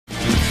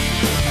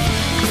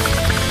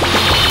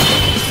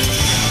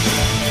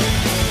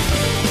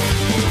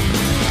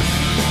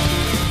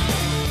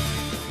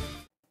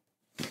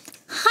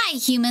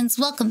humans,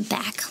 welcome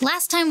back.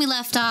 Last time we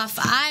left off,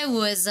 I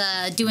was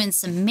doing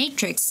some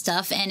Matrix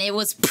stuff, and it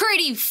was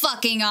pretty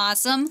fucking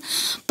awesome.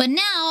 But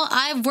now,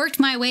 I've worked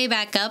my way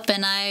back up,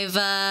 and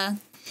I've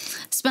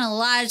spent a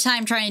lot of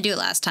time trying to do it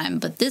last time.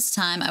 But this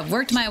time, I've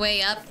worked my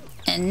way up,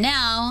 and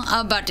now,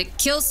 I'm about to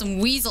kill some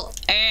weasel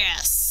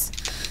ass.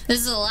 This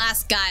is the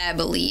last guy, I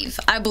believe.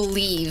 I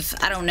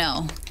don't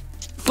know.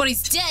 But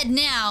he's dead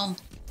now.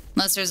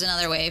 Unless there's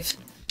another wave.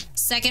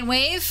 Second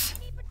wave?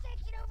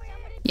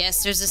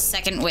 Yes, there's a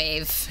second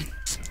wave.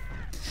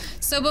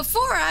 So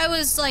before I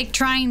was like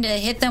trying to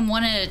hit them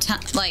one at a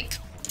time, like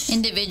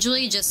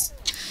individually,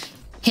 just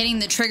hitting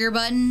the trigger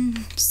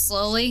button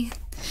slowly.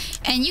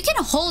 And you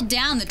can hold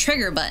down the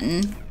trigger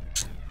button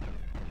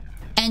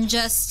and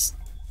just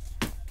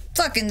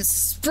fucking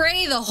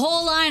spray the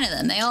whole line of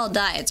them. They all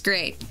die. It's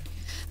great.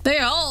 They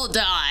all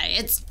die.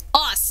 It's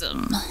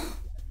awesome.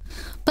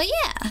 But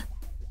yeah.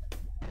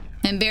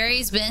 And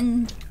Barry's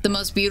been the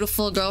most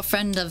beautiful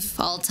girlfriend of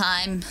all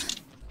time.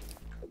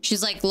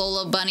 She's like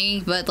Lola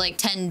Bunny, but like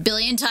 10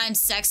 billion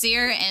times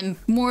sexier and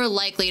more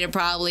likely to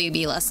probably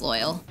be less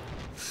loyal.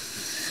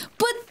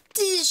 But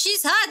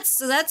she's hot,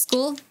 so that's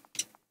cool.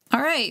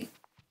 Alright.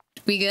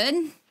 We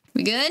good?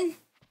 We good?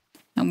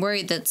 I'm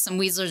worried that some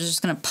weasels are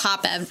just gonna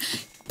pop out.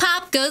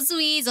 Pop goes the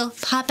weasel.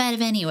 Pop out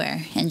of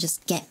anywhere and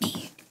just get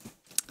me.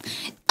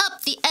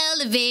 Up the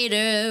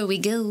elevator we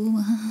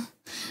go.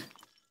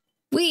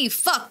 We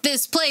fucked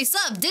this place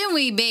up, didn't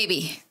we,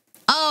 baby?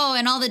 Oh,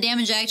 and all the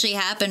damage actually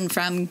happened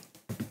from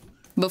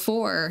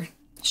before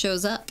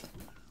shows up.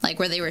 Like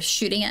where they were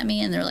shooting at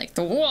me and they're like,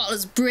 the wall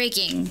is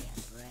breaking.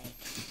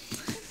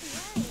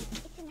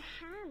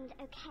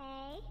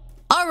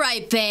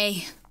 Alright,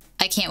 Bae.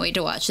 I can't wait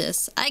to watch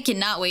this. I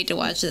cannot wait to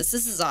watch this.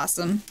 This is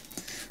awesome.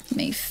 Let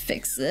me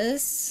fix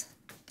this.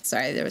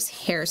 Sorry, there was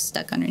hair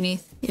stuck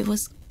underneath. It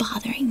was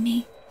bothering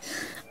me.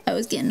 I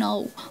was getting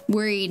all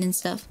worried and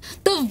stuff.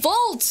 The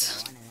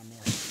vault!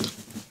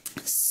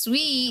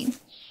 Sweet.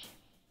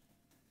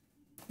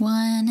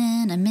 1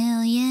 in a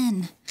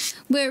million.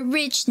 We're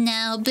rich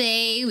now,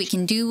 babe. We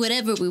can do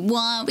whatever we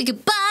want. We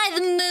could buy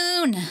the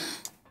moon.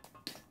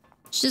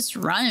 She's just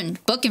running,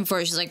 booking for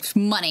it. She's like,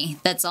 money.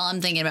 That's all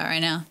I'm thinking about right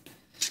now.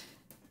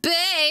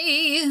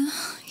 Babe,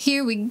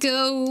 here we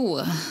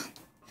go.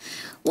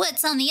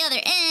 What's on the other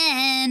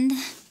end?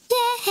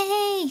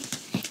 Yay!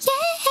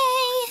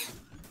 Yay!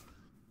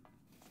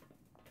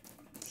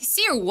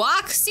 See her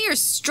walk? See her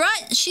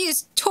strut? She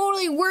is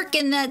totally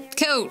working that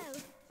coat.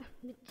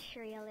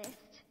 Materialist.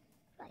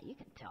 But you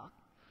can talk.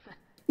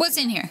 What's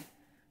in here?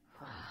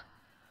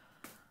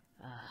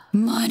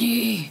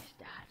 Money.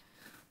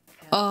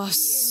 Oh,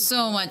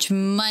 so much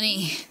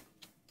money.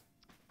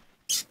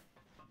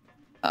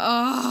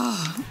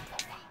 Oh.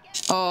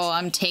 Oh,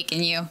 I'm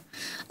taking you.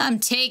 I'm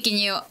taking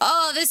you.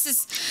 Oh, this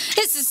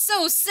is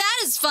so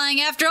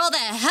satisfying after all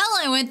that hell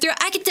I went through.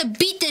 I get to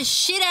beat the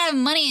shit out of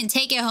money and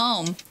take it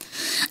home.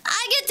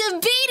 I get to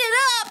beat it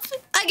up.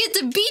 I get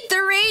to beat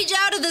the rage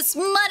out of this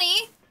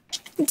money.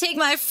 And take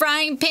my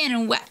frying pan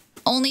and whack.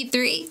 Only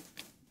 3?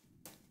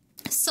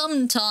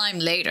 Sometime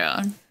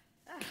later.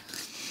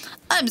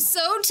 I'm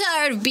so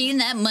tired of beating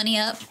that money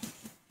up.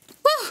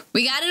 Woo!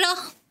 We got it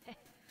all.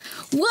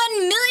 $1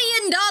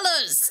 million!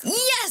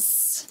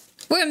 Yes!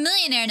 We're a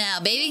millionaire now,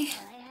 baby.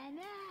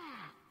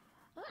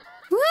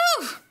 Woo!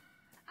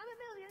 I'm a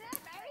millionaire,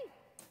 Barry.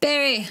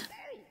 Barry.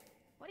 Barry,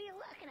 what are you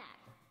looking at?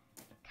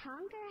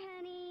 Conker,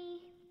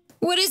 honey.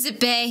 What is it,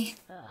 Bae?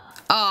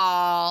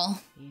 Aww.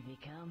 Easy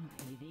come,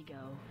 easy go.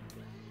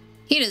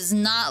 He does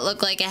not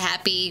look like a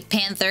happy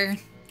panther.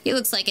 He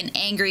looks like an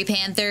angry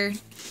panther.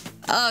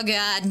 Oh,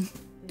 God. Who's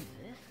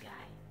this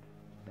guy?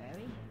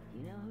 Barry?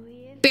 You know who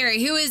he is?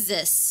 Barry, who is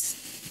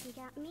this? You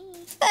got me.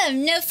 I have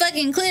no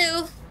fucking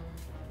clue.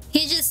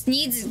 He just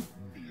needs a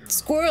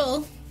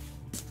squirrel.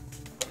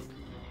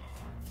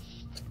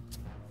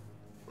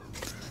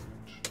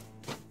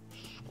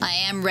 I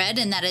am red,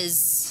 and that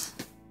is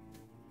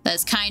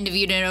kind of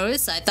you to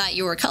notice. I thought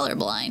you were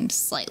colorblind,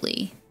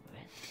 slightly.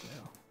 Red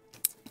squirrel.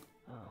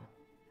 Oh,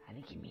 I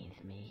think he means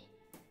me.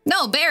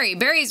 No, Barry.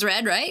 Barry's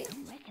red, right? I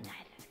don't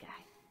recognize this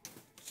guy.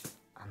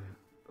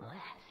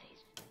 Unless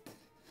he's...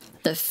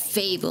 The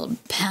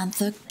fabled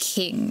Panther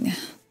King.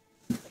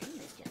 But he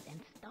was just in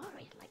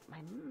stories like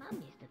my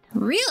mom used to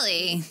tell me.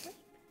 Really?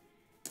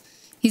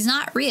 He's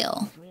not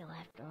real. He's real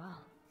after all.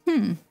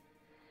 Hmm.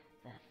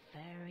 The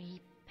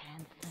fairy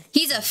panther.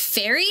 He's a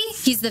fairy?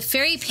 He's the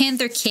fairy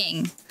Panther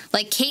King.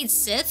 Like Kate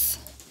Sith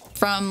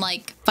from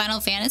like Final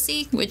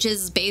Fantasy, which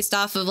is based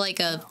off of like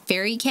a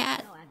fairy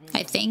cat,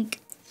 I think.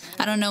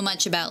 I don't know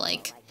much about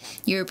like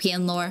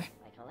European lore.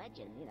 Like a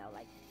legend, you know,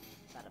 like...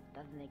 But it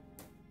doesn't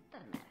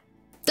matter.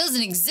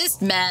 Doesn't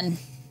exist, man.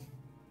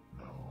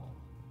 No,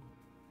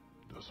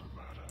 doesn't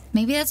matter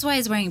Maybe that's why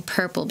he's wearing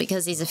purple,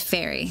 because he's a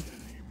fairy.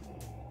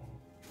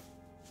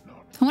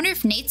 anymore. I wonder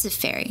if Nate's a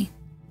fairy.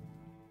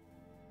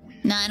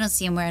 Nah, I don't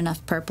see him wear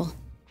enough purple.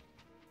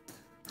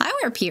 I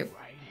wear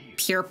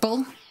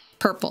purple.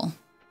 Purple.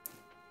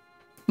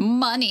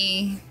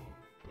 Money.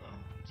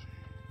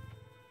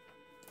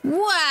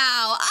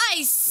 Wow,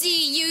 I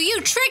see you. You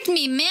tricked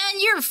me, man.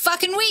 You're a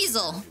fucking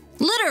weasel.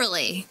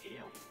 Literally. You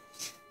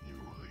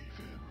leave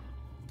him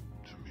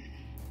to me.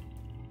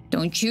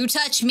 Don't you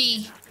touch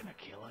me.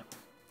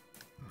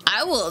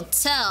 I will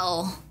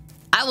tell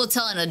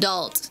an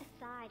adult.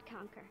 Aside,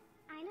 Conker.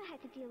 I know how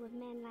to deal with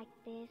men like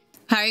this.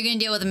 How are you gonna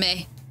deal with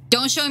me?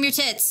 Don't show him your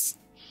tits.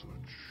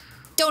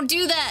 Don't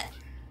do that.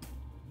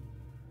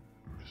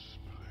 Misplaced.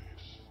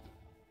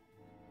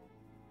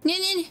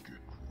 Nin, nin. Get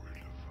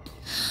rid of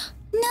her.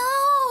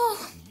 No.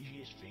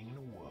 Easiest thing in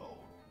the world.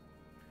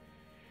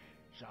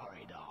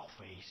 Sorry,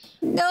 dollface.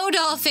 No,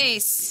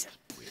 dollface.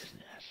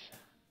 Business.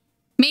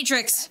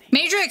 Matrix.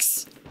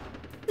 Matrix.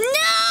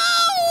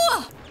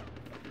 No!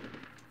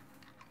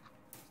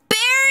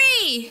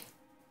 Barry!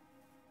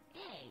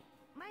 Hey,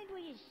 mind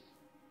we...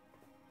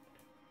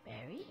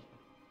 Barry?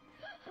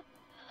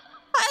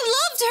 I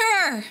loved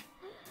her!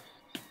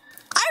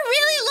 I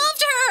really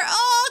loved her!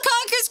 Oh,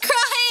 Conker's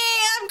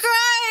crying! I'm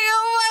crying!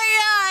 Oh my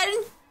god!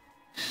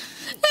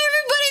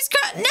 Everybody's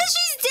crying! No,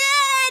 she's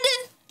dead!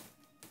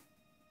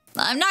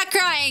 I'm not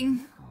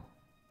crying.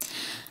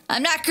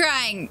 I'm not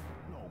crying.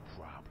 No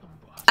problem,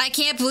 boss. I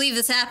can't believe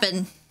this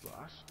happened.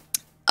 Boss?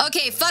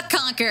 Okay, fuck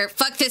Conker.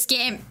 Fuck this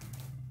game.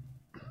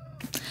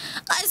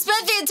 I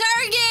spent the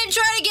entire game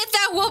trying to get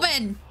that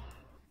woman!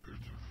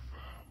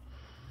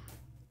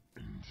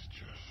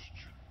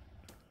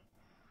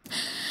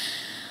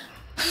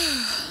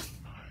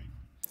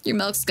 Your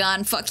milk's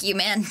gone. Fuck you,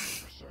 man.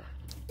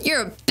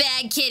 You're a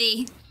bad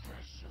kitty.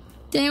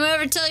 Did anyone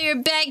ever tell you you're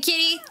a bad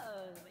kitty?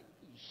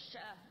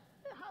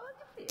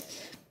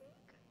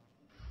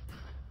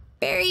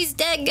 Barry's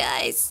dead,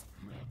 guys.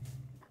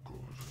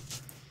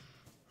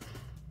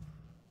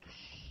 The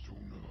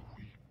sooner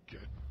we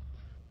get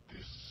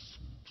this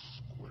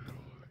squirrel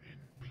in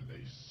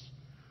place,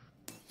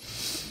 the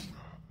sooner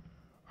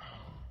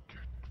I'll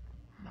get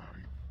my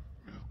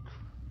milk.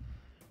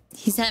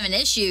 He's having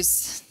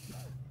issues.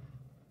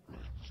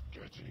 It's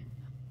getting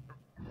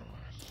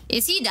worse.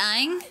 Is he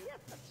dying?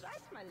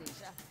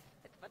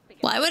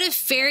 Why would a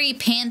fairy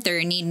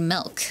panther need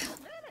milk?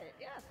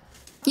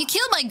 You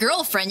killed my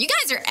girlfriend. You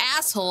guys are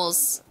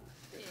assholes.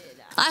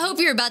 I hope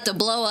you're about to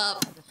blow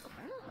up.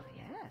 Oh,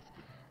 yes.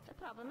 The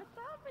problem is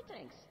solved for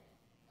drinks.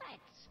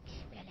 That's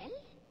squirrel.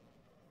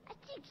 I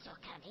think so,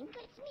 Conker.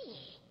 It's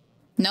me.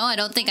 No, I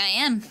don't think I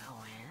am. Going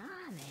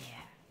on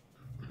here?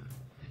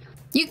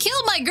 You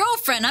killed my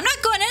girlfriend. I'm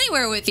not going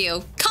anywhere with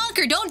you.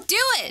 Conker, don't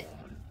do it.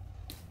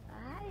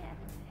 I am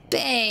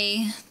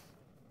Bay.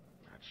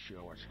 not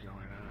sure what's going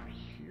on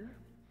here,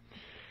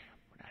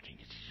 but I think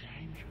it's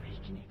time to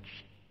make an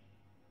exit.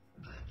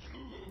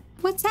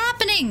 What's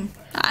happening?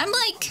 I'm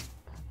like...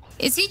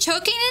 Is he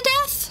choking to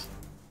death?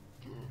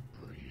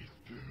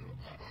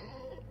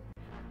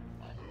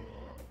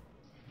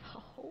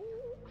 Oh,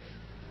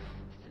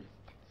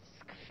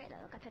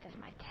 squirrel got it as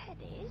my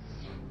teddies.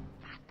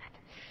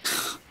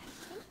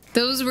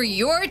 Those were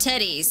your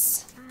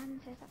teddies.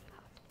 And there's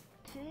about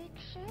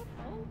picture.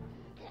 Oh,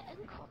 the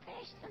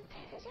incorporation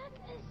period is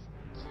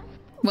just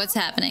What's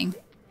happening?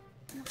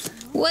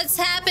 What's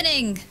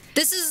happening?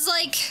 This is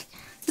like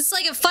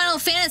a Final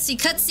Fantasy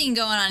cutscene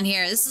going on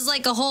here. This is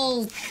like a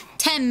whole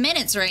 10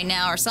 minutes right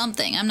now or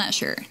something. I'm not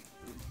sure.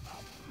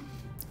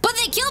 But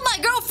they killed my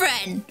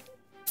girlfriend!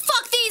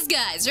 Fuck these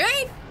guys,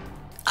 right?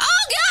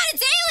 Oh god,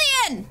 it's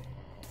Alien!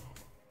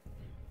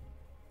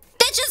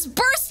 That just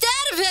burst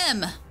out of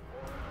him!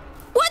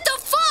 What the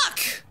fuck?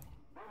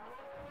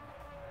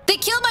 They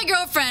killed my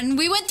girlfriend.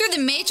 We went through the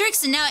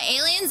Matrix and now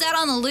Alien's out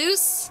on the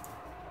loose?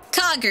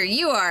 Conker,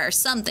 you are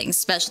something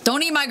special.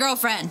 Don't eat my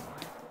girlfriend.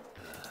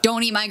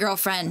 Don't eat my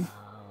girlfriend.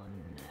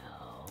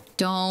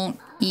 Don't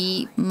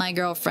eat my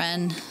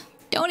girlfriend.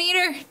 Don't eat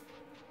her.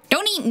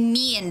 Don't eat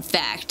me, in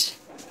fact.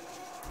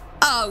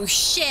 Oh,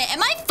 shit.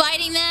 Am I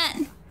fighting that?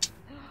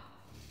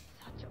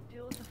 such a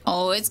beautiful.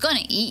 Oh, it's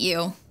gonna eat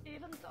you.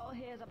 Even though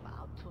he is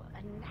about to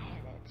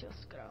annihilate your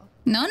scroll,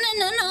 No, no,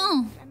 no,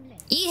 no.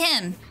 Eat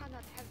him.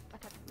 cannot help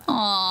but admire.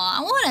 Aw,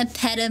 I want to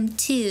pet him,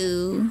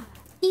 too.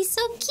 He's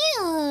so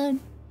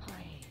cute.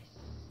 Please.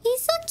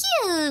 He's so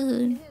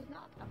cute. He is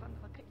not a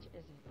wonderful creature,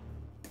 is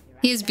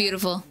he? He is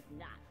beautiful.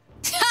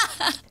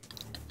 Not.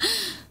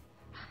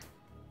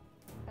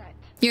 Right.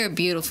 You're a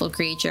beautiful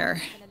creature.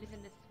 Gonna live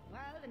in this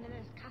world and in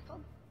this castle,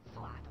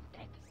 so out of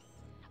date.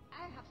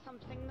 I have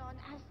something known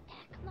as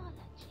technology.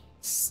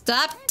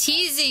 Stop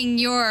teasing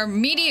your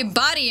meaty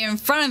body in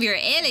front of your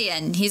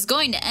alien. He's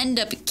going to end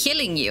up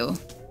killing you.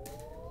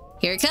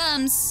 Here it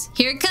comes.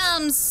 Here it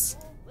comes.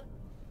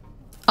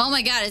 Oh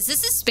my god, is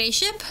this a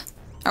spaceship?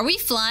 Are we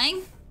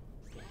flying?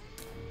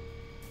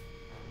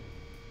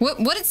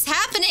 What is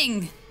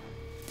happening?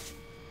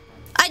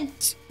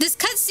 This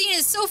cutscene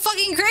is so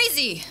fucking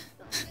crazy.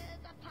 The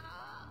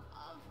power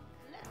of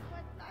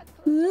liquid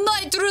nitrogen.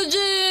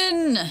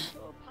 Nitrogen!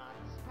 2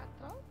 parts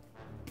petrol.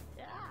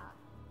 Yeah.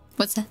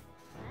 What's that?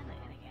 I'm not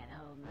gonna get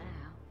home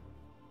now.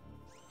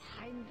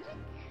 Heinrich?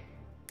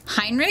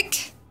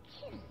 Heinrich?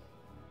 Kill.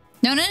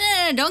 No, no,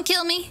 no, no, don't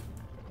kill me.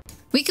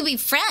 We could be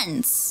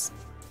friends.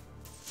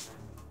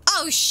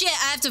 Oh shit,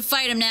 I have to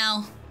fight him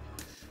now.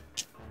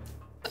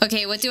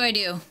 Okay, what do I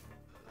do?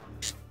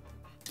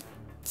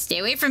 Stay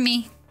away from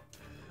me.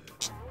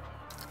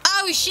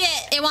 Oh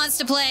shit, it wants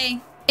to play.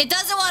 It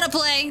doesn't want to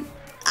play.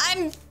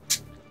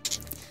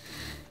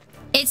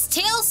 Its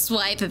tail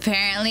swipe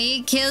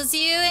apparently kills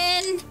you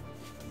in...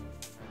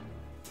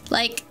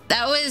 Like,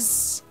 that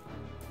was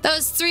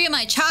 3 of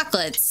my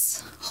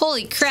chocolates.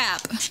 Holy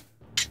crap.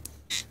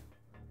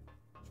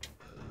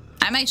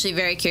 I'm actually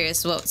very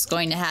curious what's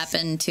going to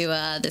happen to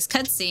this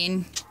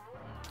cutscene.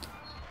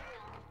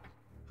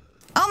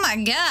 Oh my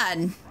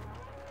god.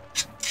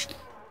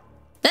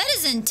 That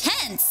is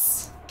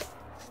intense.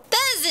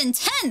 That is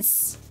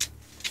intense.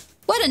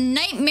 What a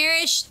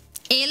nightmarish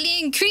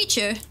alien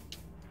creature.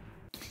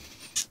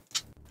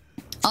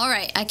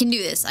 Alright, I can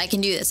do this. I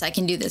can do this. I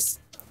can do this.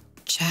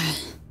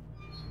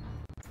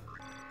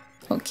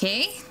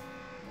 Okay.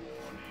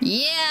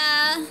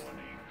 Yeah.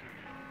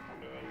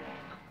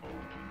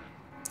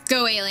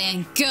 Go,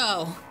 alien.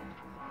 Go.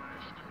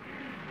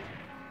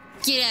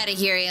 Get out of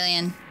here,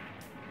 alien.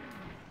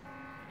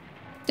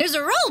 There's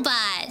a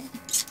robot.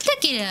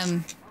 Look at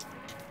him.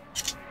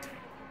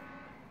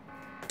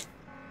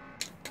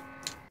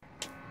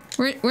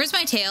 Where's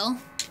my tail?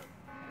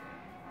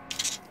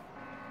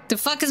 The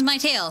fuck is my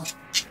tail?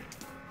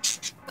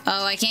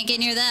 Oh, I can't get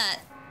near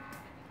that.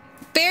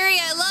 Barry,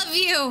 I love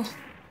you.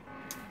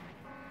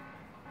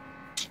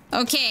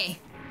 Okay.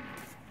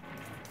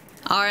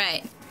 All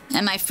right.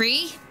 Am I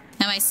free?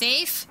 Am I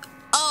safe?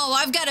 Oh,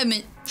 I've got a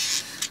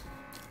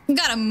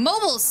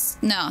mobile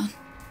suit.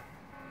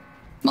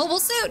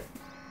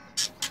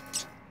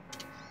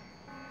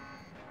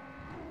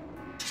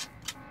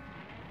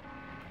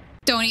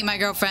 Don't eat my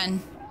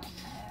girlfriend.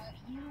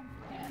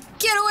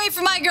 Get away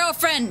from my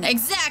girlfriend.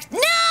 Exact. No,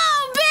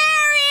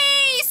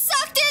 Barry!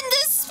 Sucked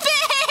into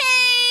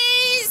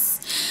space!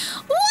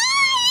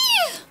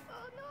 Why?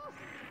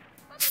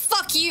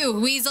 Fuck you,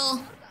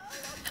 Weasel.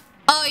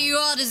 Oh, you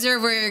all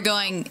deserve where you're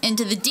going.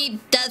 Into the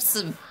deep depths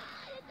of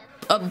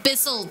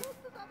abyssal,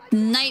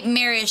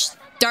 nightmarish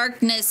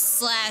darkness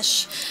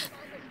slash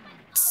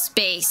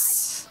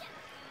space.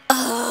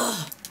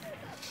 Ugh.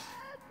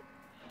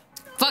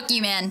 Fuck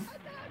you, man.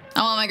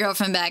 I want my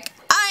girlfriend back.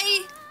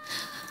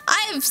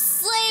 I have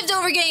slaved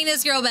over getting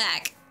this girl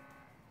back.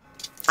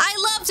 I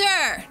loved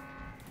her.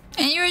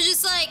 And you were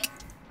just like,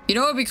 you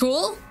know what would be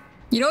cool?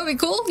 You know what would be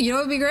cool? You know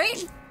what would be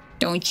great?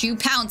 Don't you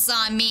pounce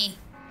on me,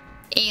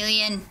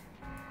 alien.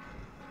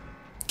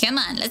 Come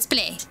on, let's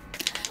play.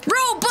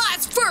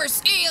 Robots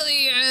first,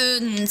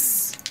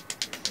 aliens!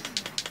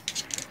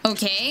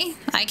 Okay,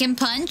 I can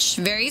punch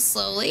very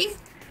slowly.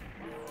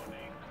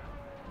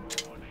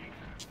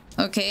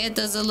 Okay, it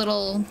does a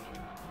little...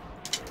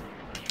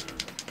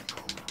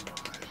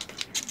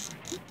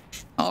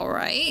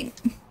 Alright.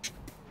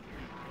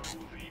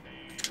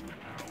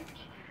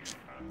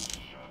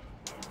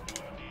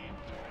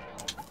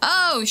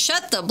 Oh,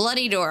 shut the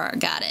bloody door.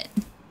 Got it.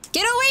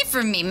 Get away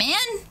from me,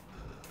 man!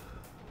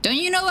 Don't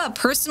you know about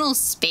personal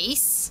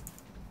space?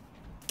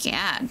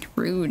 God,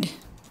 rude.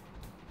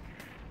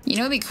 You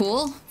know what'd be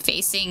cool?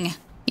 Facing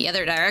the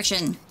other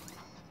direction.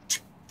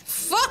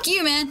 Fuck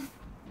you, man!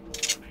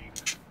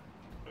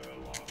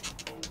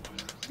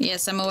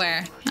 Yes, I'm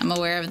aware. I'm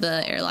aware of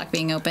the airlock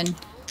being open.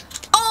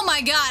 Oh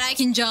my god, I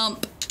can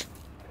jump!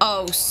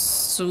 Oh,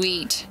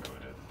 sweet.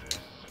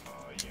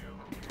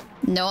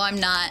 No, I'm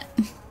not.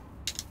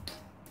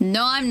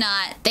 No, I'm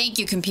not. Thank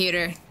you,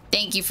 computer.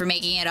 Thank you for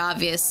making it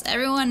obvious.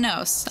 Everyone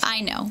knows.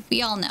 I know.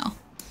 We all know.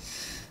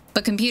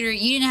 But computer,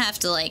 you didn't have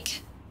to,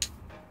 like,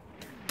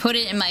 put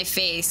it in my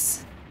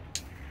face.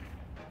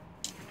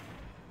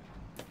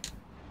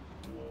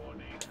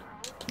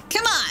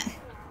 Come on!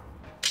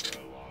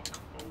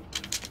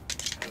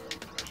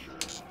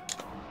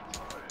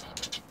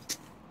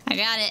 I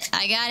got it.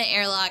 I got it,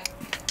 airlock.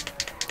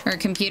 Or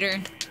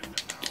computer.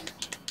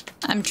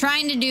 I'm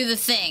trying to do the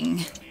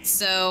thing.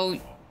 So...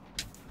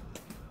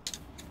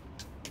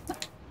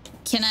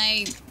 Can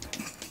I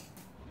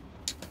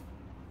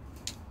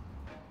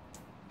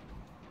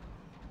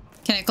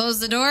close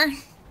the door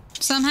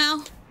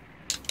somehow?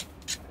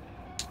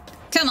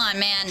 Come on,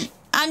 man.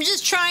 I'm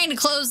just trying to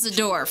close the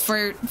door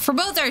for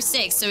both our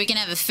sakes so we can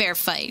have a fair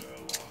fight.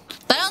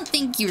 But I don't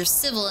think you're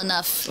civil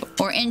enough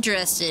or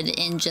interested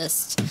in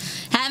just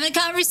having a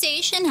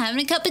conversation,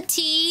 having a cup of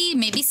tea,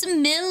 maybe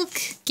some milk.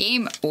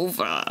 Game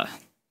over.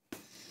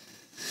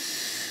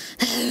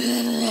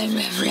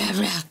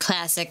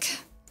 Classic.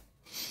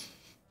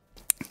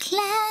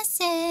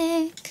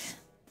 Classic.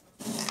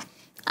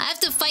 I have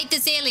to fight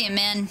this alien,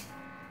 man.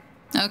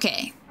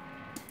 Okay.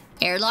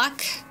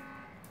 Airlock.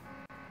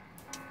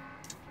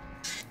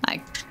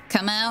 I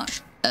come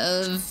out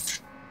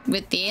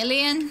with the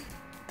alien.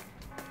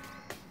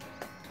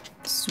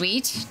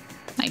 Sweet.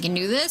 I can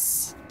do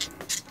this.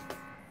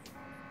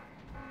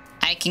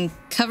 I can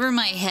cover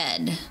my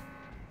head.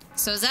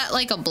 So is that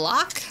like a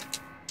block?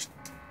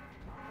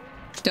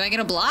 Do I get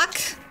a block?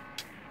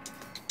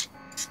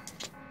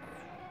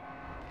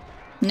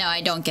 No,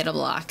 I don't get a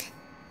block.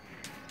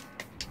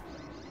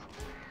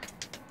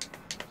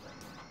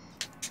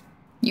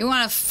 You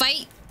wanna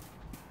fight?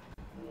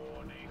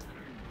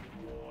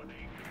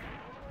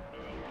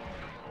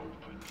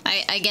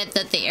 I get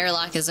that the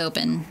airlock is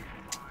open.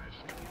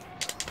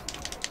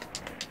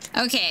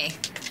 Okay.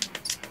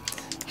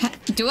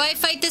 Do I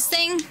fight this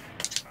thing?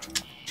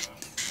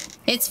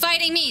 It's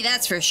fighting me,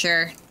 that's for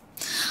sure.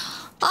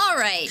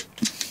 Alright.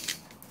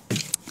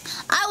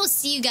 I will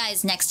see you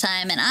guys next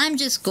time, and I'm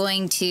just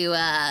going to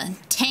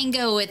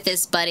tango with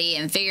this buddy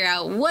and figure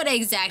out what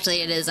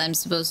exactly it is I'm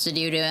supposed to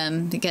do to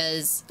him,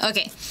 because,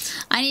 okay,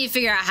 I need to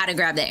figure out how to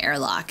grab the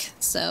airlock.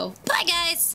 So, bye guys!